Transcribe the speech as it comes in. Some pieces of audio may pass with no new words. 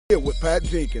Here with Pat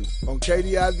Jenkins on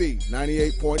KDIV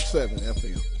 98.7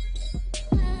 FM.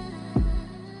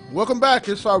 Welcome back.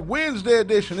 It's our Wednesday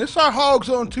edition. It's our Hogs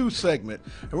on 2 segment,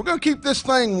 and we're going to keep this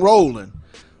thing rolling.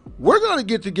 We're going to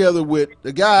get together with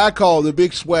the guy I call the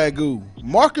Big Swagoo,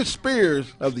 Marcus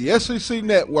Spears of the SEC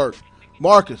Network.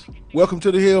 Marcus, welcome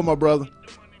to the Hill, my brother.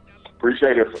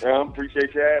 Appreciate it, fam.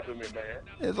 Appreciate you having me, man.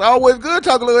 It's always good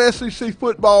talking a little SEC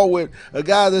football with a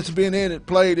guy that's been in it,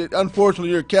 played it. Unfortunately,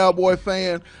 you're a Cowboy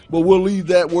fan, but we'll leave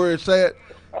that where it's at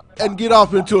and get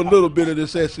off into a little bit of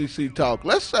this SEC talk.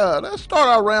 Let's start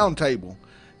our roundtable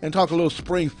and talk a little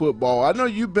spring football. I know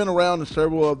you've been around in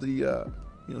several of the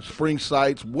spring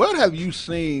sites. What have you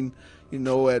seen,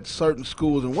 at certain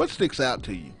schools, and what sticks out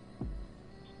to you?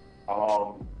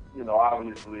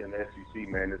 Obviously in the SEC,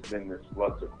 man, it's been this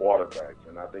flux of quarterbacks,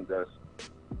 and I think that's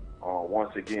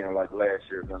once again, like last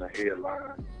year, going to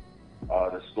headline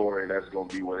the story. That's going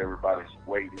to be what everybody's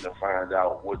waiting to find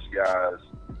out which guys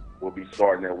will be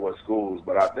starting at what schools.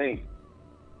 But I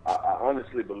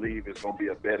honestly believe it's going to be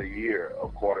a better year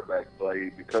of quarterback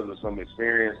play because of some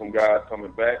experience, some guys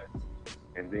coming back,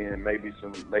 and then maybe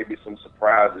some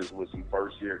surprises with some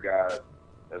first-year guys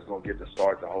that's going to get to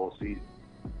start the whole season.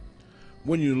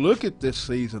 When you look at this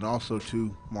season also,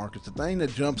 too, Marcus, the thing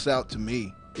that jumps out to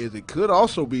me is it could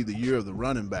also be the year of the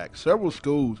running back. Several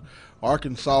schools,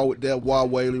 Arkansas with Delwa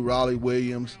Whaley, Raleigh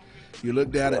Williams. You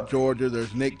look down at Georgia,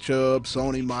 there's Nick Chubb,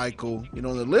 Sony Michael. The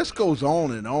list goes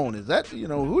on and on. Is that,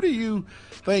 who do you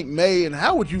think may, and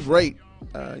how would you rate,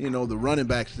 the running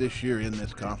backs this year in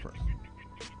this conference?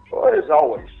 Well, it's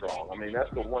always strong. I mean,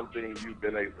 that's the one thing you've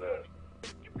been able to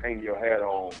hang your hat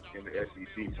on in the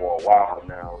SEC for a while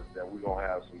now, is that we're going to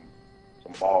have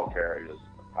some ball carriers.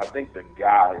 I think the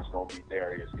guy is going to be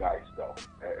Darius Geis, though,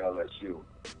 at LSU.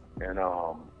 And,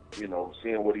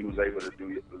 seeing what he was able to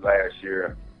do last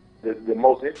year, the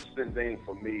most interesting thing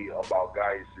for me about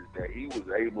Geis is that he was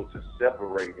able to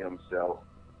separate himself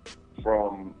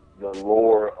from the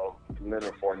lore of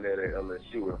Leonard Fournette at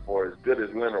LSU. And for as good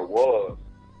as Leonard was,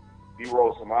 he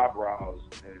rolled some eyebrows,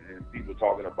 and people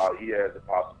talking about he has the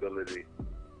possibility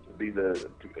to be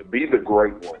the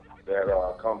great one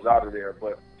that comes out of there.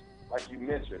 But like you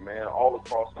mentioned, man, all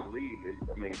across the league,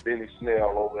 I mean, Benny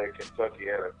Snell over at Kentucky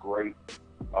had a great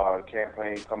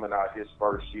campaign coming out his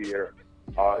first year.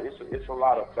 It's a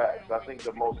lot of backs. I think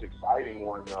the most exciting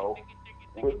one, though,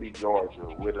 would be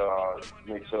Georgia with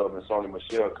Nick Chubb and Sony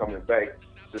Michel coming back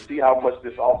to see how much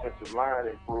this offensive line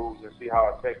improves and see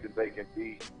how effective they can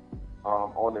be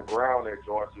on the ground at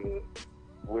Georgia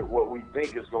with what we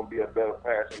think is going to be a better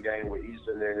passing game with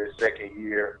Easton in his second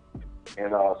year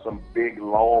and some big,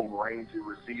 long, rangy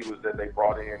receivers that they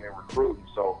brought in and recruiting.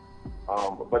 So,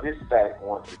 but it's stacked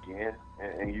once again.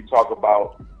 And you talk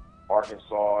about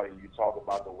Arkansas and you talk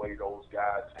about the way those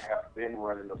guys have been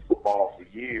running the football for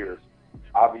years.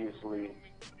 Obviously,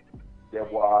 that's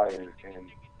why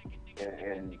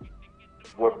and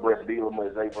what Brett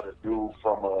Bielema is able to do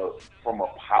from a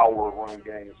power run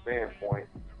game standpoint,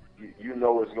 you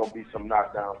know it's going to be some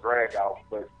knockdown drag out.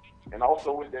 And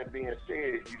also with that being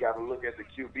said, you got to look at the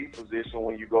QB position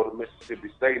when you go to Mississippi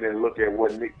State and look at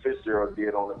what Nick Fitzgerald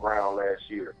did on the ground last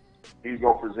year. He's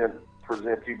going to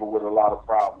present people with a lot of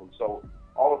problems. So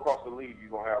all across the league,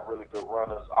 you're going to have really good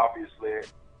runners.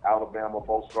 Obviously, Alabama,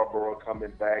 Bo Scarborough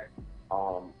coming back,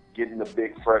 getting the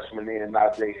big freshman in,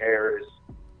 Najee Harris,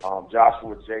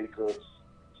 Joshua Jacobs.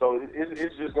 So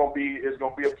it's just going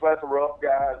to be a plethora of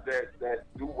guys that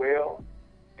do well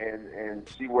and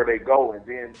see where they go. And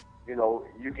then,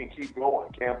 you can keep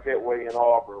going. Cam Petway in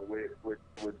Auburn with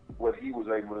what he was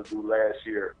able to do last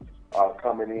year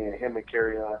coming in, him and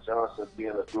Kerryon Johnson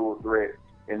being a dual threat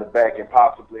in the back and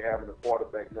possibly having a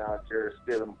quarterback now, Jarrett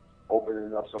Stidham,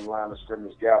 opening up some line of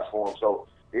scrimmage gaps for him. So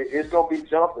it's going to be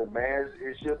jumping, man.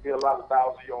 It should be a lot of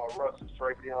 1,000-yard rushes.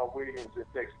 Travion Williams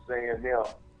at Texas A&M.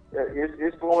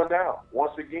 It's going down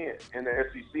once again in the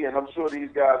SEC, and I'm sure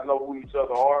these guys know who each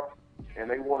other are, and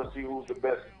they want to see who's the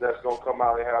best that's going to come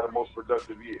out and have the most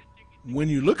productive year. When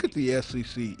you look at the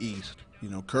SEC East,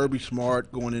 Kirby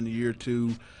Smart going into year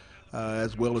 2,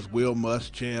 as well as Will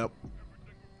Muschamp,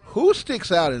 who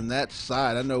sticks out in that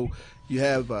side? I know you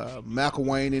have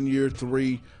McElwain in year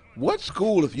 3. What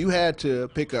school, if you had to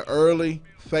pick an early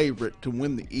favorite to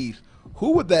win the East,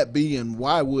 who would that be, and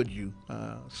why would you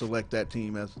select that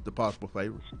team as the possible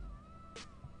favorites?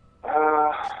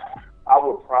 I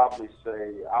would probably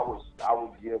say I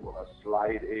would give a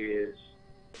slight edge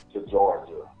to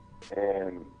Georgia,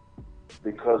 and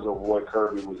because of what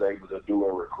Kirby was able to do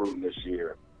in recruiting this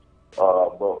year.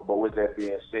 But with that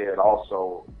being said,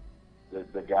 also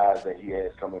the guys that he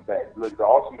has coming back. Look, the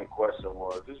ultimate question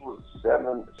was, this was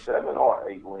seven or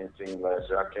 8 win team last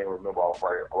year. I can't remember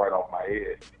right off my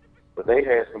head, but they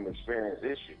had some experience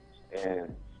issues.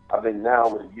 And I think now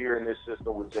with a year in this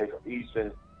system with Jacob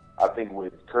Eason, I think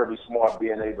with Kirby Smart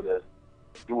being able to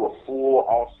do a full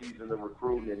off-season of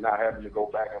recruiting and not having to go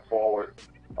back and forward,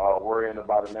 worrying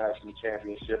about a national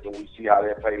championship, and we see how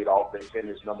that paid off. They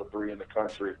finished number 3 in the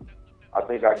country. I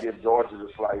think I give Georgia the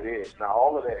slight edge. Now,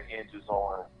 all of that hinges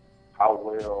on how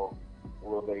well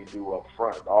will they do up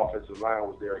front. The offensive line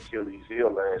was their Achilles heel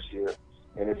last year,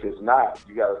 and if it's not,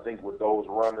 you got to think with those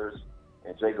runners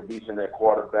and Jacob Eason at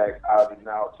quarterback, Ivy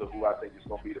Nauta, who I think is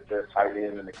going to be the best tight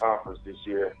end in the conference this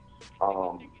year,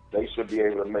 they should be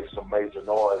able to make some major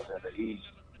noise in the East,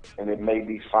 and it may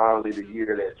be finally the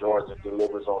year that Georgia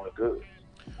delivers on the goods.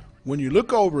 When you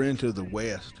look over into the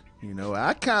West,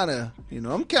 I'm kind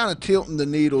of tilting the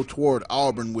needle toward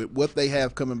Auburn with what they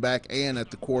have coming back and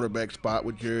at the quarterback spot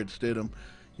with Jared Stidham,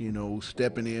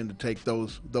 stepping in to take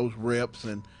those reps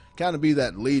and kind of be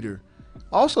that leader.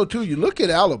 Also, too, you look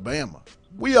at Alabama.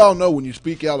 We all know when you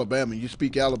speak Alabama, you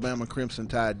speak Alabama Crimson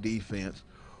Tide defense.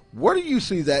 Where do you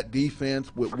see that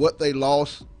defense with what they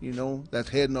lost, that's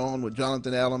heading on with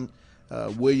Jonathan Allen,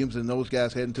 Williams, and those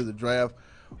guys heading to the draft?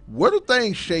 Where do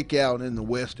things shake out in the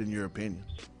West, in your opinion?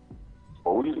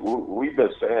 Well, we've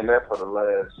been saying that for the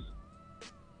last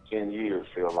 10 years,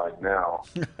 feel like now,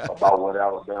 about what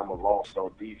Alabama lost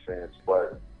on defense.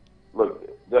 But, look,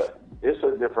 it's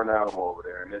a different animal over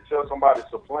there. And until somebody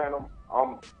supplant them,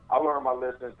 I learned my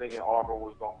lesson thinking Auburn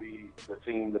was going to be the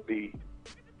team to beat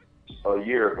a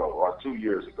year ago or 2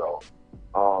 years ago.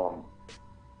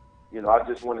 I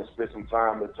just went and spent some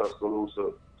time in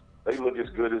Tuscaloosa. They look as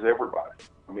good as everybody.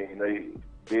 I mean, they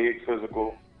big,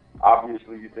 physical.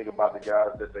 Obviously, you think about the guys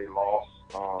that they lost.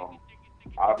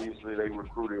 Obviously, they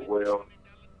recruited well.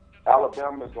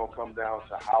 Alabama is going to come down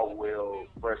to how well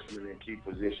freshmen in key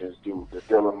positions do. The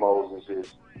Dylan Moses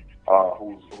is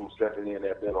who's stepping in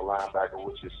at middle linebacker,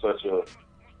 which is such a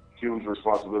huge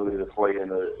responsibility to play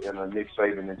in a Nick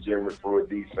Saban and Jim McPruitt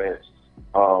defense.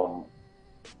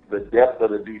 The depth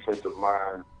of the defensive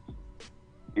line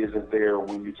isn't there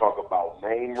when you talk about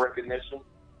name recognition,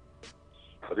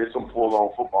 but there's some full-on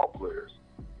football players.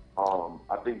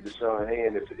 I think Deshaun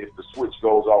Hand, if the switch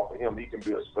goes off for him, he can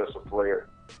be a special player.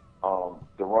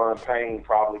 Deron Payne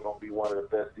probably going to be one of the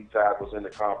best D tackles in the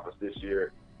conference this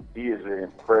year. He is an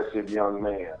impressive young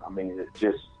man. I mean, it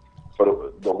just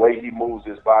for the way he moves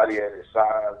his body at his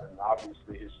size, and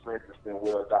obviously his strength has been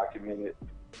well documented.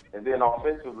 And then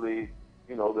offensively,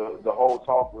 the whole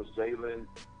talk was Jalen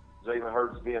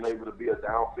Hurts being able to be a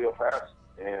downfield passer,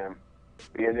 and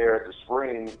being there at the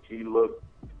spring, he looked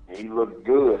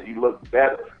good. He looked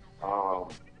better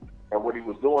at what he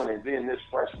was doing. And then this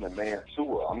freshman, man,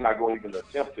 Tua, I'm not going to even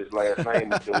attempt his last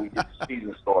name until we get the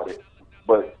season started.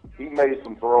 But he made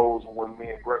some throws when me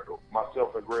and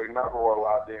myself and Greg McElroy were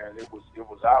out there, and it was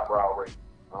eyebrow raising.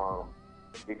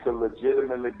 It could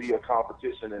legitimately be a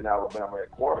competition in Alabama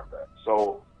at quarterback.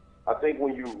 So I think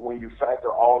when you factor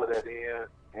all of that in,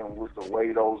 and with the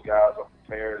way those guys are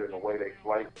prepared and the way they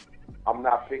play, I'm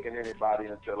not picking anybody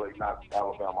until they knock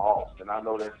Alabama off. And I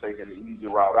know that's taking the easy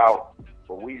route out,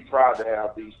 but we tried to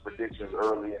have these predictions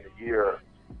early in the year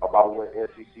about what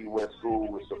SEC West school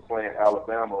was supplant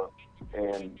Alabama,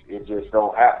 and it just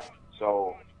don't happen.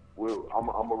 So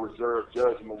I'm a reserve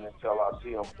judgment until I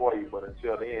see them play, but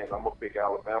until then, I'm going to pick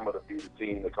Alabama to be the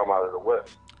team to come out of the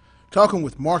West. Talking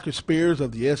with Marcus Spears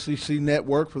of the SEC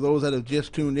Network. For those that have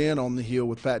just tuned in, On the Hill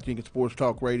with Pat Jenkins Sports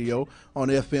Talk Radio on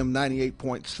FM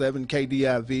 98.7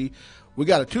 KDIV. We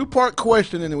got a two-part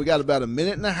question, and then we got about a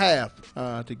minute and a half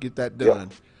to get that done.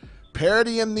 Yep.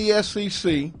 Parity in the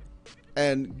SEC,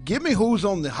 and give me who's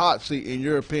on the hot seat in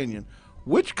your opinion.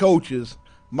 Which coaches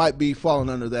might be falling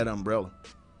under that umbrella?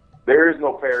 There is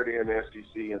no parity in the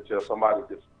SEC until somebody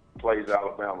just plays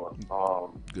Alabama.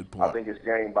 Good point. I think it's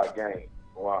game by game.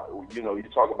 Well, you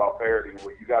talk about parity.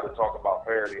 Well, you got to talk about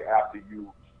parity after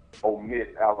you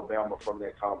omit Alabama from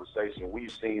that conversation.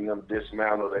 We've seen them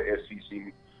dismantle the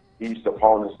SEC East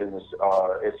opponents in the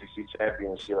SEC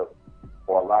championship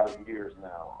for a lot of years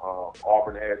now.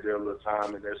 Auburn had their little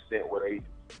time in their stint where they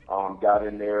got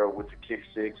in there with the kick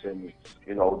six, and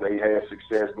they had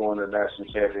success going to the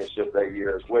national championship that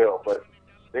year as well. But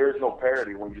there is no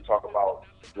parity when you talk about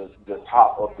the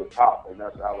top of the top, and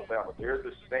that's Alabama. There's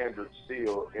a standard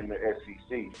still in the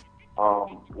SEC.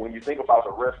 When you think about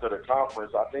the rest of the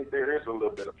conference, I think there is a little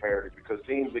bit of parity because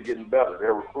teams are getting better.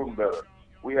 They're recruiting better.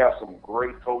 We have some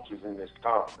great coaches in this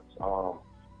conference.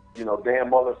 Dan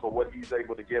Mullen, for what he's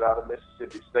able to get out of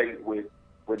Mississippi State with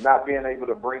with not being able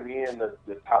to bring in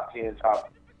the top 10,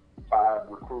 top 5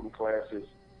 recruiting classes,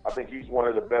 I think he's one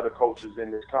of the better coaches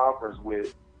in this conference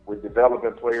with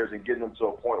developing players and getting them to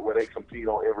a point where they compete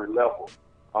on every level.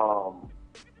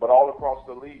 But all across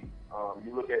the league,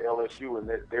 you look at LSU and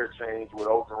their change with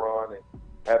Orgeron and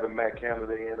having Matt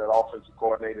Canada in, that offensive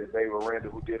coordinator, David Aranda,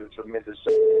 who did a tremendous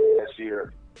job last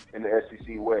year in the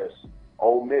SEC West.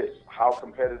 Ole Miss, how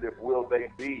competitive will they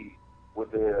be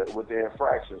with the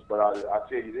infractions? But I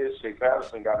tell you this, Shea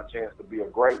Patterson got a chance to be a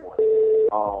great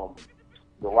one.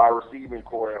 The wide receiving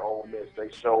core at Ole Miss,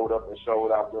 they showed up and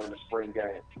showed out during the spring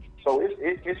game. So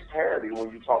it's parity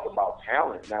when you talk about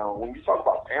talent. Now, when you talk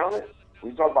about talent,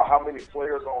 when you talk about how many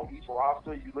players on each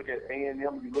roster, you look at A&M,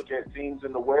 you look at teams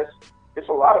in the West, it's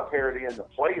a lot of parity in the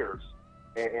players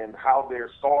and how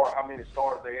many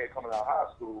stars they had coming out of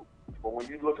high school. But when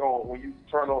you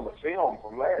turn on the film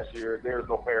from last year, there's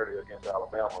no parity against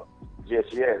Alabama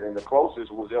just yet. And the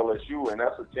closest was LSU, and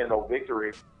that's a 10-0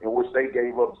 victory in which they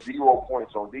gave up 0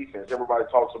 points on defense. Everybody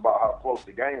talks about how close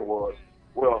the game was.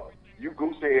 Well, you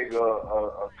goose egg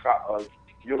a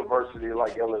university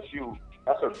like LSU,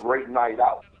 that's a great night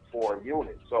out for a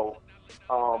unit. So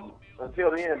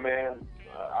until then, man,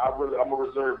 I'm a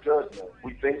reserve judgment.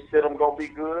 We think Stidham gonna be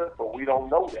good, but we don't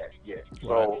know that yet.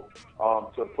 Right.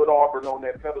 So to put Auburn on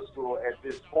that pedestal at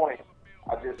this point,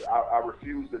 I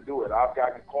refuse to do it. I've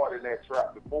gotten caught in that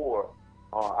trap before.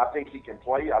 I think he can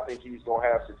play. I think he's gonna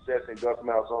have success in Gus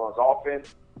Malzahn's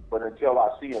offense. But until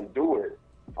I see him do it,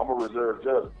 I'm a reserve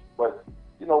judgment. But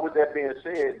with that being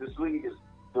said,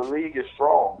 the league is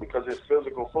strong because it's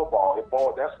physical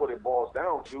football. That's what it boils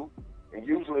down to. And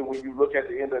usually when you look at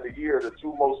the end of the year, the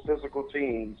two most physical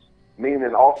teams,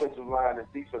 meaning offensive line and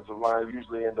defensive line,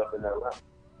 usually end up in that round.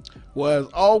 Well, as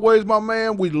always, my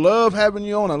man, we love having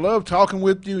you on. I love talking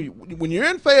with you. When you're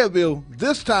in Fayetteville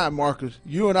this time, Marcus,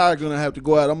 you and I are going to have to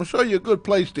go out. I'm going to show you a good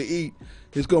place to eat.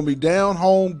 It's going to be down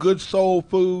home, good soul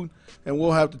food, and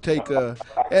we'll have to take and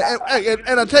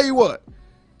I tell you what,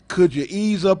 could you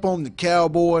ease up on the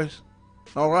Cowboys?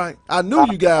 All right. I knew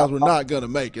you guys were not going to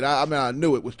make it. I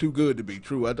knew it was too good to be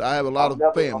true. I have a lot of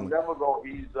family. I'm never going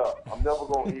to ease up.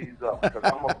 Because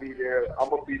I'm going to be there. I'm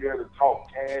going to be there to talk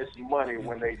cash money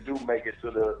when they do make it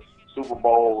to the Super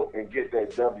Bowl and get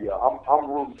that W. I'm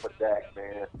rooting for Dak,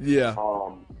 man. Yeah.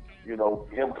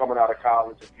 Him coming out of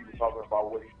college and people talking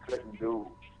about what he couldn't do,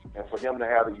 and for him to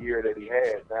have the year that he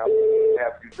had. Now,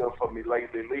 have you done for me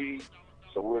lately, league?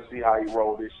 So we'll see how he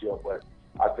rolls this year, but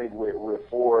I think with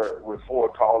Ford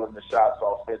calling the shots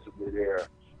offensively there,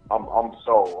 I'm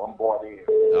bought in.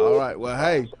 All right. Well,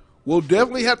 hey, we'll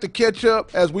definitely have to catch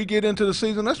up as we get into the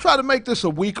season. Let's try to make this a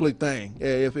weekly thing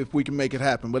if we can make it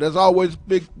happen. But as always,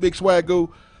 big Swagoo,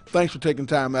 thanks for taking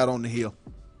time out on the Hill.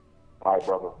 All right,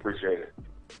 brother. Appreciate it.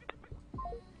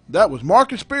 That was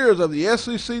Marcus Spears of the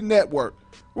SEC Network.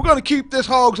 We're going to keep this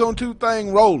Hogs on 2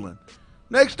 thing rolling.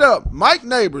 Next up, Mike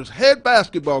Neighbors, head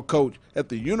basketball coach at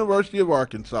the University of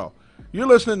Arkansas. You're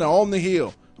listening to On the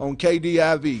Hill on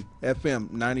KDIV FM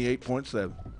 98.7.